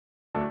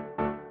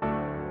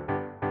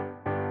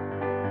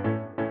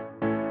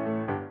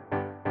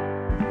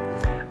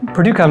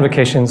Purdue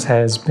Convocations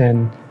has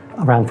been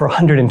around for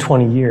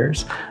 120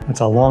 years. That's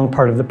a long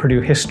part of the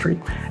Purdue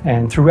history.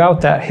 And throughout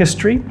that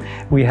history,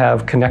 we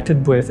have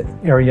connected with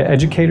area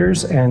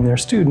educators and their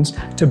students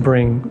to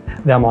bring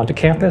them onto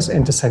campus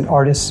and to send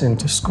artists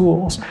into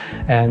schools.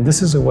 And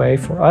this is a way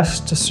for us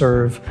to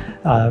serve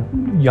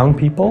young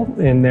people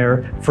in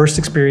their first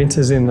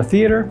experiences in the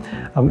theater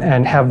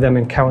and have them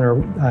encounter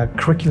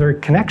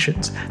curricular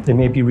connections. They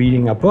may be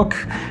reading a book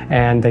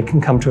and they can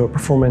come to a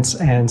performance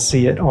and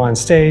see it on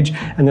stage,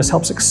 and this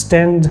helps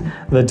extend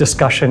the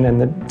discussion and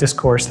the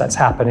discourse that's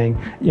happening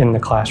in the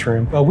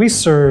classroom. Well, we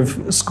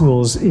serve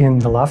schools in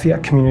the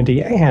Lafayette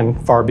community and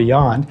far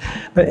beyond,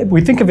 but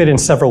we think of it in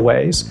several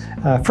ways.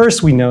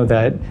 First, we know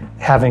that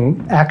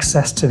having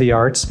access to the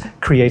arts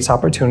creates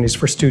opportunities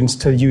for students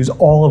to use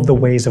all of the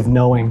ways of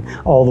knowing,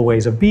 all the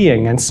ways of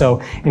being, and so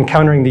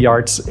encountering the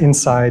arts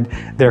inside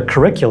their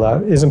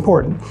curricula is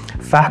important.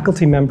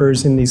 Faculty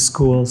members in these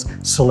schools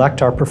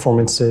select our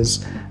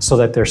performances so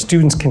that their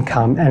students can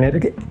come, and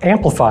it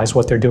amplifies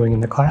what they're doing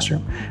in the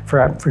classroom.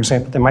 For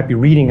example, they might be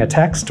reading a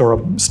text or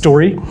a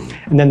story,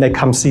 and then they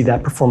come see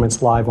that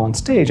performance live on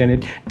stage, and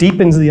it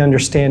deepens the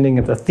understanding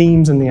of the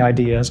themes and the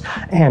ideas,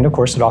 and of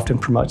course it often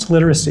promotes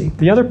literacy.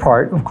 The other part,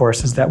 of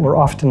course, is that we're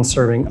often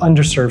serving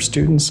underserved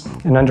students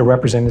and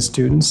underrepresented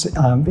students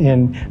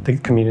in the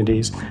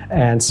communities,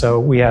 and so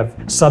we have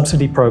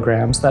subsidy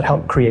programs that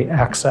help create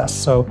access.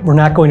 So we're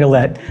not going to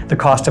let the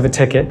cost of a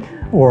ticket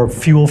or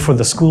fuel for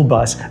the school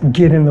bus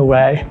get in the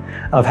way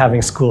of having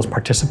schools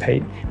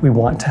participate. We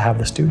want to have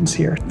the students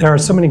here. There are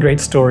so many great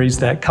stories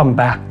that come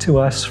back to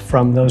us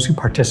from those who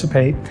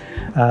participate.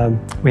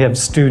 We have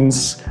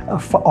students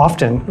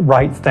often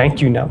write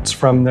thank you notes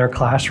from their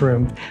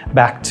classroom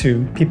back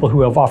to people who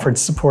have offered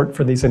support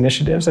for these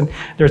initiatives. And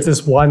there's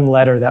this one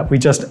letter that we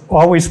just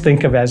always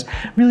think of as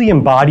really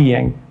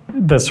embodying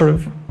the sort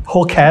of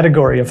whole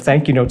category of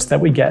thank you notes that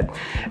we get.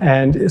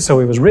 And so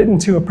it was written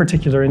to a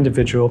particular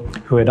individual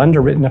who had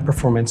underwritten a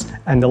performance,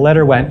 and the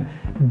letter went,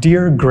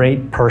 "Dear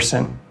great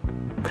person."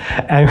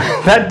 And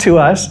that to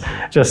us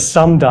just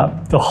summed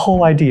up the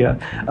whole idea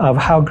of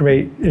how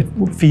great it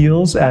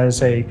feels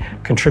as a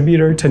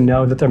contributor to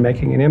know that they're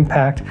making an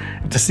impact,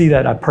 to see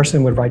that a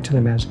person would write to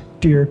them as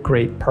 "Dear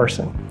great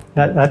person."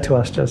 That to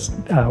us just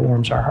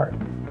warms our heart.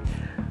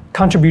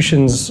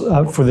 Contributions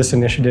for this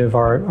initiative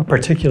are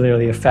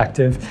particularly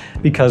effective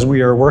because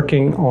we are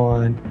working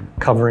on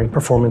covering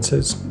performance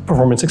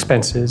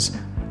expenses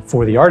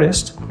for the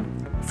artist,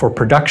 for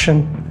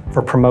production,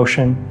 for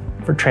promotion,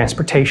 for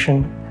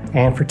transportation,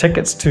 and for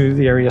tickets to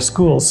the area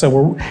schools.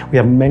 So we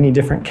have many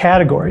different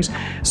categories.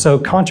 So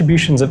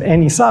contributions of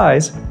any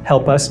size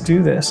help us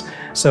do this.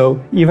 So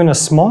even a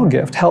small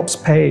gift helps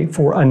pay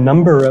for a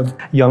number of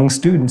young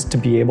students to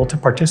be able to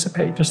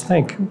participate. Just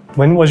think,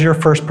 when was your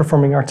first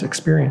performing arts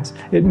experience?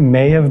 It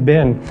may have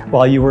been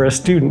while you were a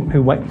student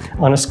who went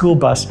on a school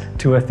bus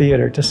to a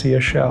theater to see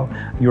a show.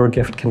 Your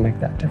gift can make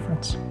that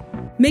difference.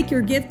 Make your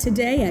gift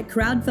today at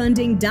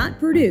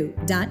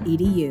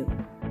crowdfunding.purdue.edu.